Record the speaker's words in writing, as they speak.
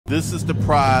This is the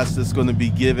prize that's going to be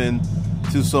given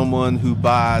to someone who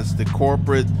buys the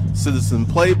Corporate Citizen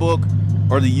Playbook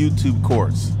or the YouTube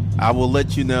course. I will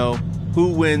let you know who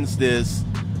wins this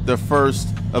the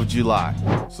 1st of July.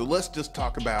 So let's just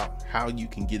talk about how you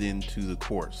can get into the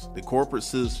course. The Corporate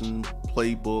Citizen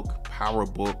Playbook, Power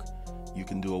Book, you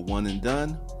can do a one and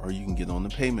done, or you can get on the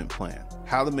payment plan.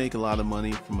 How to make a lot of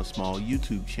money from a small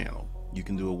YouTube channel. You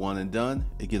can do a one and done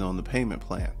and get on the payment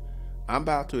plan. I'm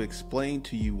about to explain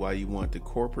to you why you want the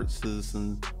Corporate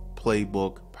Citizen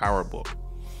Playbook, Power Book.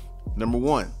 Number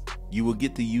one, you will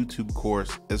get the YouTube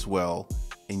course as well,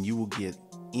 and you will get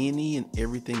any and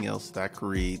everything else that I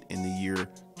create in the year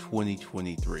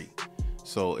 2023.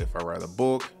 So if I write a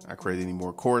book, I create any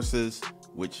more courses,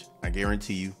 which I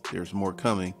guarantee you there's more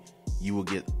coming, you will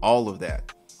get all of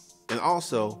that. And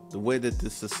also the way that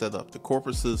this is set up, the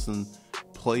Corporate Citizen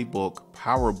Playbook,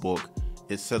 Power Book,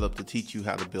 is set up to teach you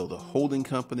how to build a holding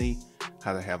company,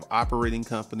 how to have operating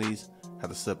companies, how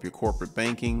to set up your corporate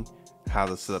banking, how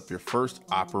to set up your first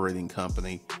operating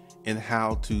company, and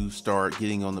how to start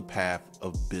getting on the path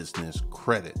of business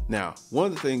credit. Now, one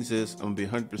of the things is, I'm gonna be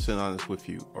 100% honest with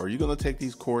you. Are you gonna take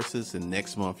these courses and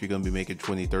next month you're gonna be making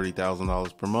 $20,000,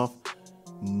 $30,000 per month?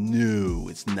 No,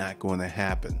 it's not gonna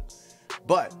happen.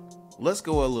 But let's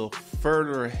go a little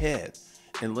further ahead,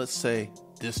 and let's say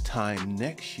this time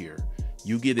next year,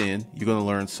 you get in, you're gonna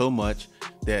learn so much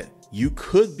that you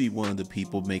could be one of the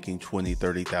people making $20,000,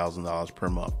 $30,000 per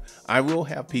month. I will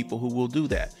have people who will do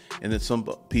that. And then some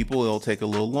people, it'll take a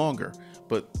little longer.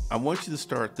 But I want you to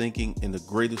start thinking in the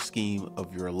greater scheme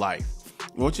of your life.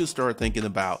 I want you to start thinking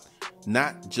about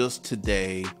not just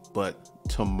today, but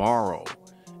tomorrow,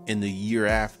 and the year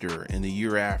after, and the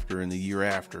year after, and the year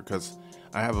after. Because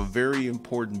I have a very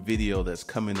important video that's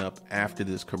coming up after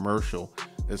this commercial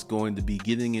that's going to be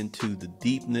getting into the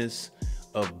deepness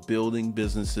of building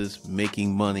businesses,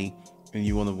 making money, and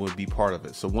you want to be part of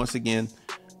it. So once again,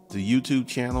 the YouTube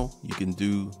channel, you can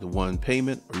do the one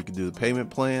payment, or you can do the payment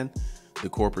plan. The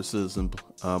Corporate Citizen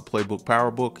Playbook,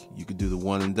 Power Book, you can do the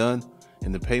one and done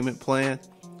and the payment plan.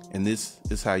 And this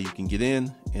is how you can get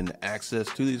in, and the access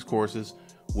to these courses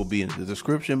will be in the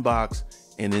description box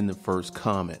and in the first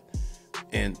comment.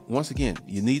 And once again,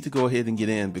 you need to go ahead and get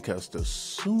in, because the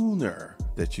sooner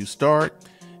that you start,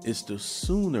 it's the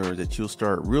sooner that you'll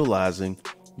start realizing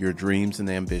your dreams and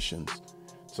ambitions.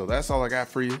 So that's all I got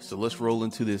for you. So let's roll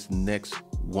into this next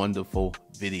wonderful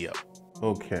video.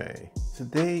 Okay,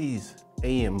 today's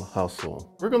AM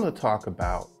Hustle, we're going to talk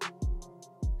about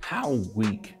how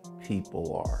weak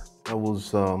people are. I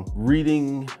was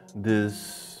reading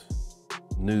this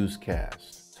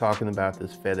newscast talking about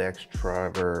this FedEx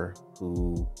driver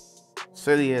who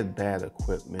said he had bad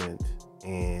equipment,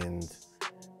 and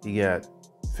he got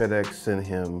FedEx sent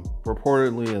him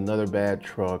purportedly another bad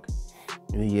truck,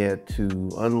 and he had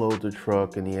to unload the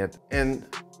truck, and you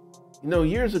know,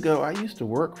 years ago I used to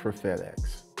work for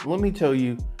FedEx. Let me tell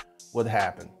you what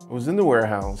happened. I was in the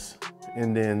warehouse,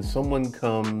 and then someone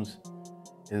comes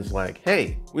and is like,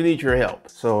 hey, we need your help.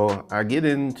 So I get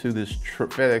into this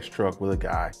FedEx truck with a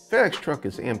guy. FedEx truck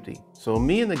is empty. So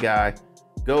me and the guy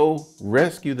go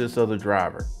rescue this other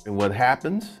driver. And what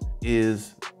happens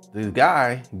is the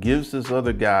guy gives this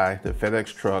other guy the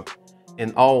FedEx truck,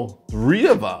 and all three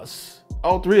of us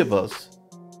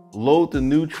load the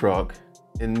new truck,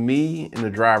 and me and the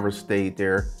driver stayed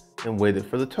there and waited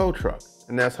for the tow truck.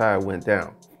 And that's how it went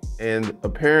down. And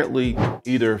apparently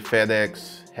either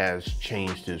FedEx has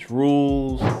changed its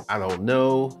rules. I don't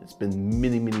know. It's been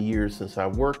many, many years since I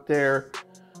worked there.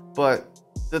 But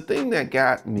the thing that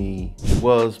got me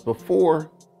was, before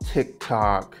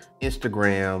TikTok,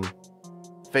 Instagram,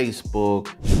 Facebook,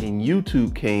 and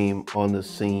YouTube came on the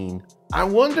scene, I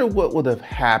wonder what would have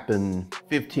happened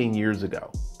 15 years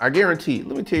ago. I guarantee,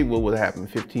 let me tell you what would have happened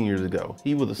 15 years ago.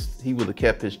 He would have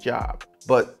kept his job.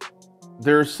 But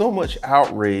there's so much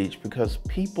outrage because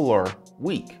people are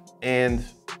weak. And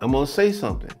I'm gonna say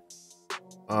something.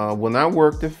 When I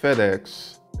worked at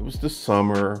FedEx, it was the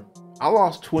summer, I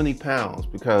lost 20 pounds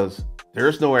because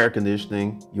there's no air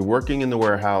conditioning. You're working in the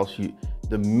warehouse.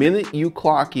 The minute you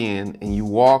clock in and you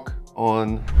walk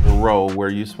on the row where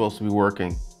you're supposed to be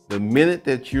working, the minute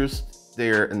that you're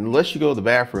there, unless you go to the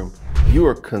bathroom, you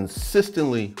are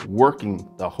consistently working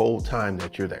the whole time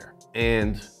that you're there.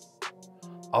 And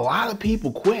a lot of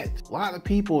people quit. A lot of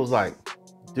people was like,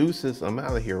 deuces, I'm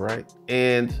out of here, right?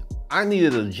 And I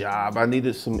needed a job. I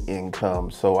needed some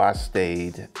income. So I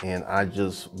stayed, and I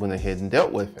just went ahead and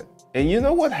dealt with it. And you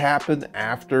know what happened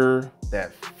after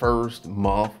that first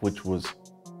month, which was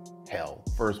hell.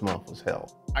 First month was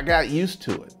hell. I got used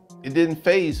to it. It didn't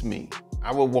faze me.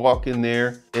 I would walk in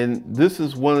there, and this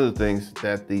is one of the things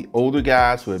that the older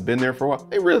guys who have been there for a while,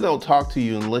 they really don't talk to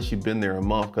you unless you've been there a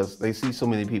month, because they see so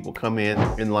many people come in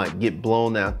and like get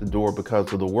blown out the door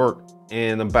because of the work.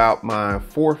 And about my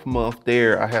 4th month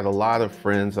there, I had a lot of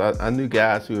friends. I knew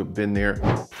guys who have been there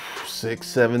 6,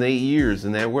 7, 8 years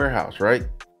in that warehouse, right?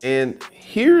 And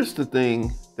here's the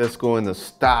thing that's going to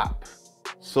stop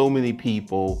so many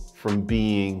people from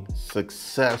being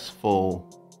successful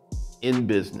in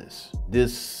business.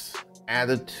 This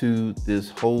attitude, this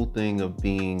whole thing of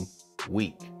being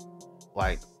weak.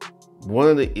 Like, one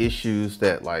of the issues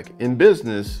that, like, in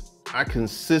business, I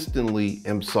consistently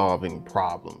am solving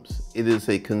problems. It is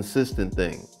a consistent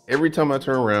thing. Every time I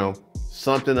turn around,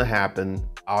 something will happen.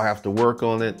 I'll have to work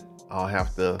on it. I'll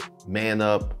have to man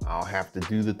up. I'll have to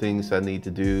do the things I need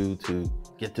to do to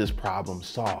get this problem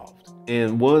solved.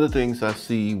 And one of the things I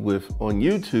see on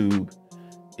YouTube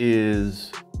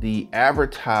is the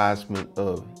advertisement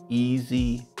of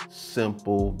easy,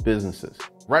 simple businesses.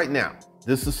 Right now,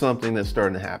 this is something that's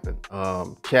starting to happen.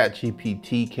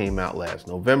 ChatGPT came out last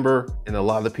November, and a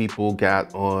lot of people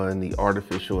got on the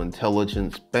artificial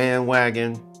intelligence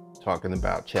bandwagon, talking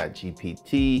about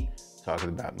ChatGPT, talking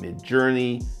about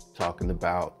Midjourney, talking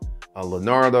about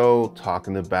Leonardo,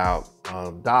 talking about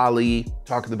DALL-E,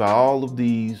 talking about all of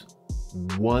these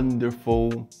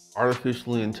wonderful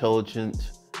artificially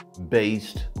intelligent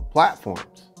based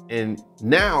platforms. And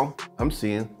now I'm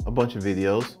seeing a bunch of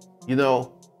videos. You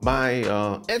know, my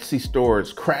Etsy store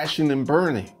is crashing and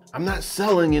burning. I'm not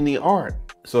selling any art.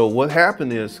 So what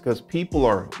happened is, because people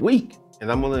are weak,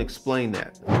 and I'm going to explain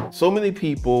that. So many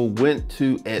people went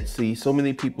to Etsy, so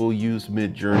many people used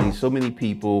Midjourney, so many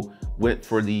people went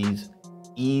for these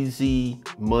easy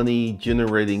money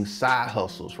generating side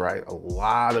hustles, right? A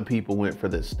lot of people went for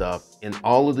this stuff, and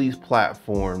all of these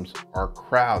platforms are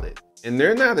crowded, and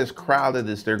they're not as crowded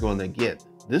as they're going to get.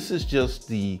 This is just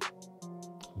the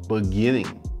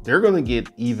beginning. They're going to get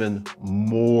even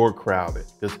more crowded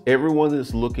because everyone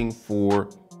is looking for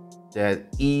that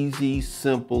easy,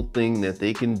 simple thing that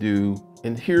they can do.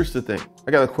 And here's the thing.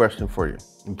 I got a question for you,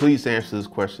 and please answer this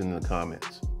question in the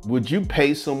comments. Would you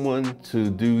pay someone to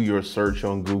do your search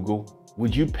on Google?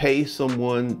 Would you pay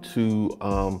someone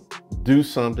to do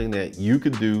something that you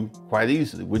could do quite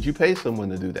easily? Would you pay someone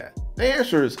to do that? The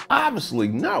answer is obviously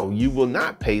no. You will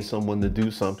not pay someone to do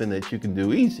something that you can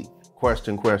do easy.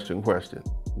 Question, question, question.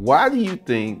 Why do you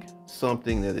think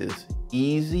something that is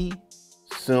easy,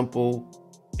 simple,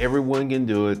 everyone can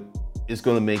do it, is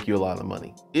going to make you a lot of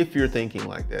money? If you're thinking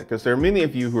like that, because there are many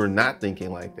of you who are not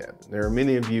thinking like that. There are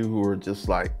many of you who are just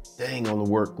like, dang on the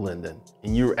work, Lyndon.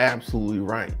 And you're absolutely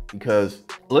right, because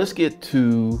let's get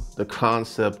to the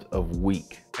concept of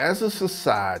weak. As a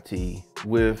society,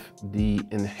 with the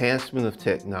enhancement of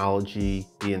technology,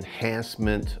 the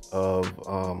enhancement of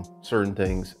certain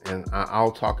things, and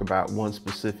I'll talk about one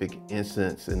specific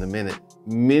instance in a minute,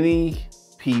 many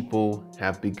people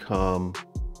have become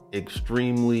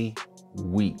extremely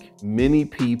weak. Many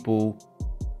people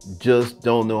just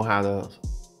don't know how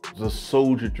to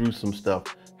soldier through some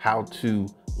stuff, how to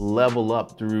level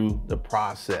up through the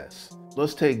process.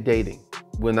 Let's take dating.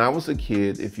 When I was a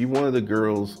kid, if you wanted a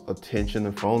girl's attention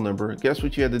and phone number, guess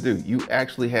what you had to do? You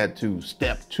actually had to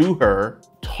step to her,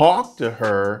 talk to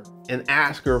her, and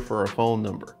ask her for a phone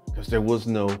number, because there was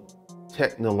no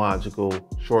technological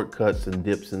shortcuts and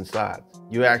dips and sides.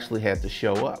 You actually had to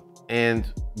show up.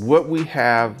 And what we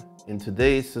have in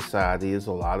today's society is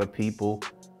a lot of people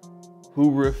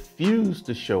who refuse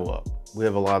to show up. We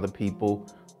have a lot of people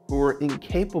who are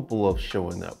incapable of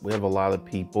showing up. We have a lot of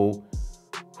people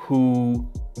who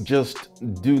just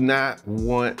do not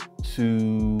want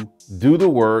to do the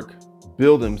work,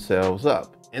 build themselves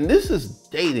up. And this is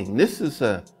dating. This is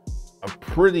a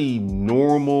pretty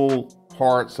normal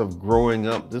parts of growing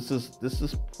up. This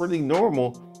is pretty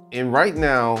normal. And right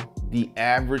now, the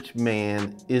average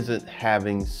man isn't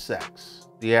having sex.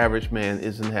 The average man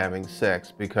isn't having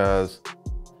sex because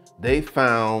they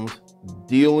found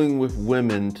dealing with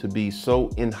women to be so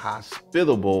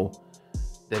inhospitable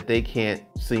that they can't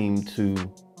seem to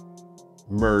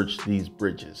merge these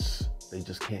bridges. They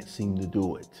just can't seem to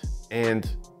do it. And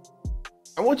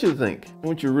I want you to think, I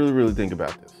want you to really, really think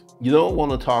about this. You don't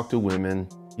want to talk to women.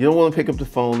 You don't want to pick up the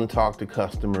phone and talk to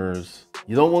customers.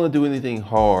 You don't want to do anything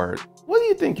hard. What do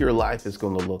you think your life is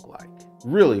going to look like?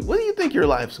 Really, what do you think your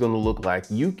life is going to look like?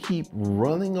 You keep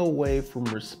running away from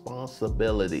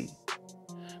responsibility.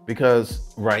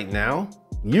 Because right now,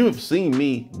 you have seen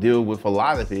me deal with a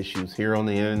lot of issues here on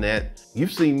the internet.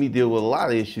 You've seen me deal with a lot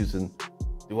of issues, and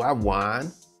do I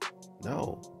whine?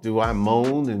 No. Do I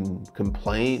moan and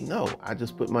complain? No. I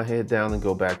just put my head down and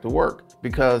go back to work,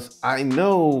 because I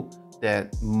know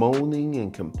that moaning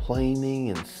and complaining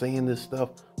and saying this stuff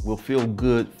will feel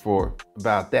good for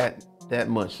about that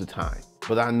much of time.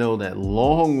 But I know that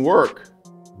long work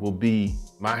will be,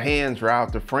 my hands are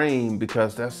out the frame,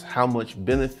 because that's how much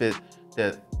benefit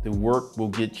that the work will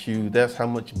get you. That's how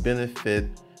much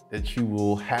benefit that you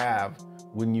will have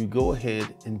when you go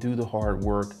ahead and do the hard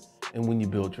work and when you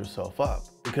build yourself up.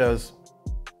 Because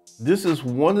this is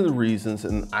one of the reasons,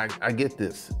 and I get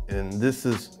this, and this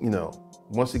is,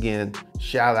 once again,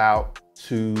 shout out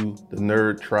to the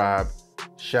Nerd Tribe,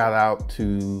 shout out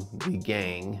to the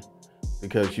gang,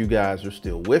 because you guys are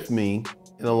still with me,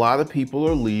 and a lot of people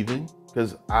are leaving,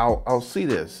 because I'll see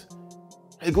this.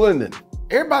 Hey, Glendon,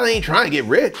 everybody ain't trying to get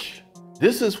rich.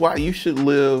 This is why you should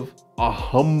live a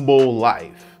humble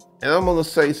life. And I'm gonna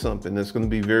say something that's gonna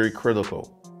be very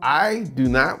critical. I do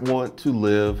not want to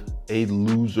live a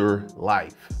loser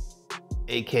life,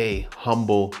 aka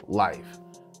humble life.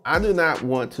 I do not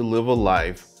want to live a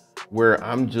life where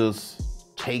I'm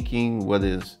just taking what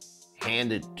is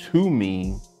handed to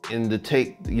me, and to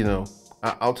take,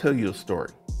 I'll tell you a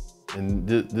story. And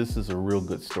this is a real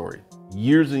good story.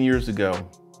 Years and years ago,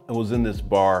 I was in this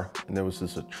bar, and there was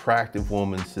this attractive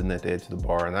woman sitting at the edge of the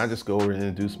bar, and I just go over and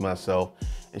introduce myself,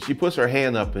 and she puts her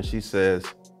hand up and she says,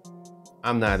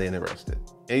 "I'm not interested."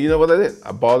 And you know what I did?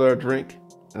 I bought her a drink,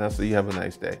 and I said, "You have a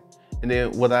nice day." And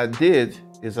then what I did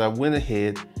is I went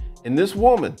ahead, and this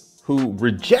woman who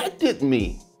rejected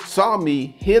me saw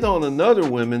me hit on another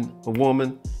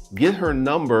woman, get her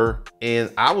number,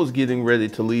 and I was getting ready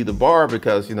to leave the bar,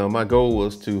 because my goal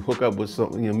was to hook up with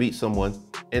meet someone.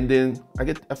 And then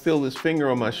I feel this finger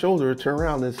on my shoulder, turn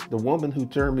around, it's the woman who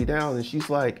turned me down, and she's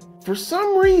like, "For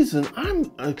some reason,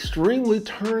 I'm extremely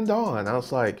turned on." I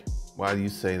was like, "Why do you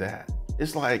say that?"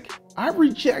 It's like, I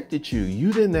rejected you.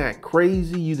 You didn't act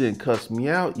crazy, you didn't cuss me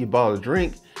out, you bought a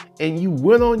drink, and you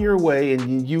went on your way,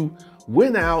 and you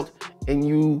went out and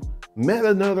you met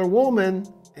another woman.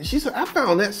 And she said, "I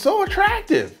found that so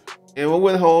attractive." And we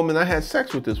went home, and I had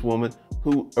sex with this woman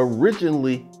who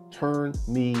originally turned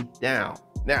me down.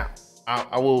 Now,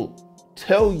 I will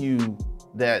tell you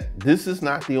that this is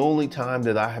not the only time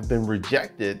that I have been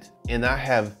rejected, and I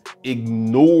have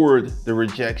ignored the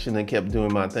rejection and kept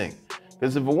doing my thing.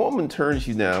 Because if a woman turns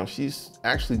you down, she's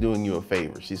actually doing you a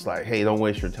favor. She's like, "Hey, don't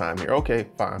waste your time here." Okay,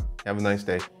 fine, have a nice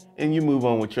day. And you move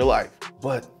on with your life.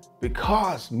 But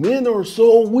because men are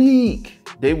so weak,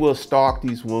 they will stalk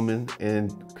these women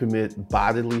and commit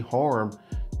bodily harm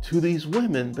to these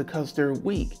women because they're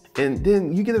weak. And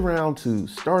then you get around to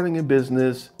starting a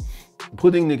business,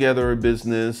 putting together a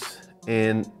business,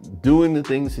 and doing the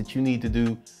things that you need to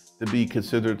do to be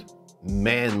considered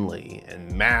manly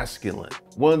and masculine.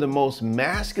 One of the most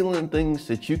masculine things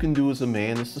that you can do as a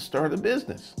man is to start a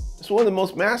business. It's one of the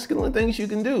most masculine things you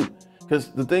can do. Because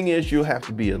the thing is, you'll have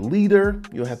to be a leader,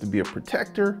 you'll have to be a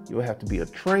protector, you'll have to be a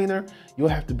trainer, you'll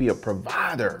have to be a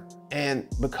provider. And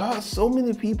because so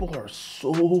many people are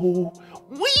so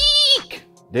weak,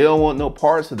 they don't want no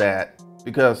parts of that.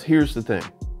 Because here's the thing.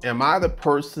 Am I the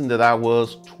person that I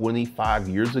was 25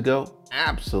 years ago?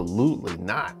 Absolutely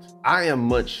not. I am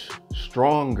much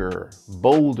stronger,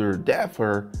 bolder,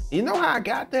 deafer. You know how I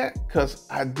got that? Because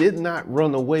I did not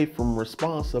run away from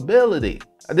responsibility.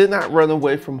 I did not run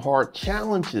away from hard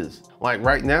challenges. Like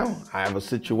right now, I have a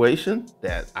situation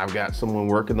that I've got someone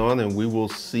working on, and we will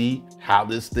see how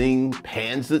this thing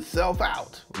pans itself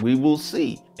out. We will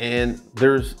see. And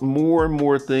there's more and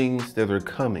more things that are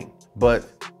coming. But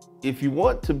if you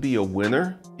want to be a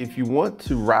winner, if you want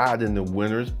to ride in the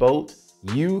winner's boat,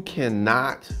 you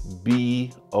cannot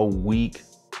be a weak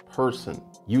person.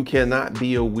 You cannot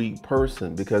be a weak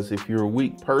person, because if you're a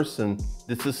weak person,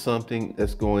 this is something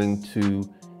that's going to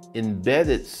embed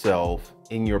itself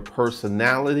in your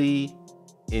personality,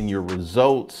 in your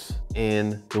results,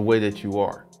 and the way that you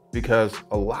are. Because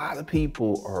a lot of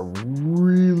people are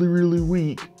really, really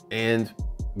weak. And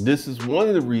this is one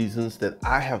of the reasons that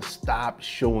I have stopped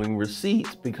showing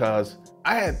receipts, because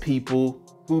I had people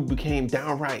who became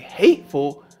downright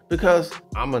hateful because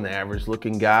I'm an average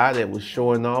looking guy that was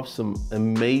showing off some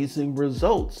amazing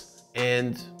results.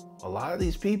 And a lot of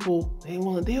these people, they didn't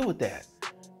want to deal with that,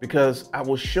 because I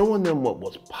was showing them what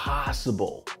was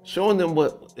possible, showing them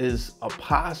what is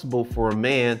possible for a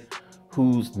man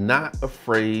who's not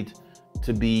afraid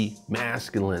to be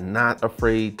masculine, not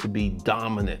afraid to be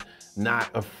dominant, not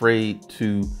afraid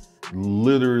to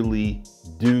literally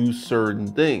do certain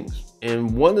things.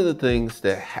 And one of the things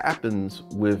that happens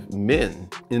with men,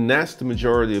 and that's the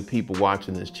majority of people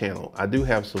watching this channel. I do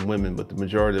have some women, but the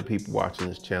majority of people watching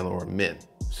this channel are men.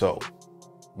 So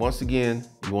once again,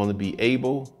 you want to be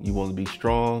able, you want to be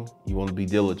strong, you want to be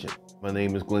diligent. My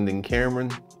name is Glendon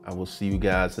Cameron. I will see you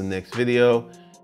guys in the next video.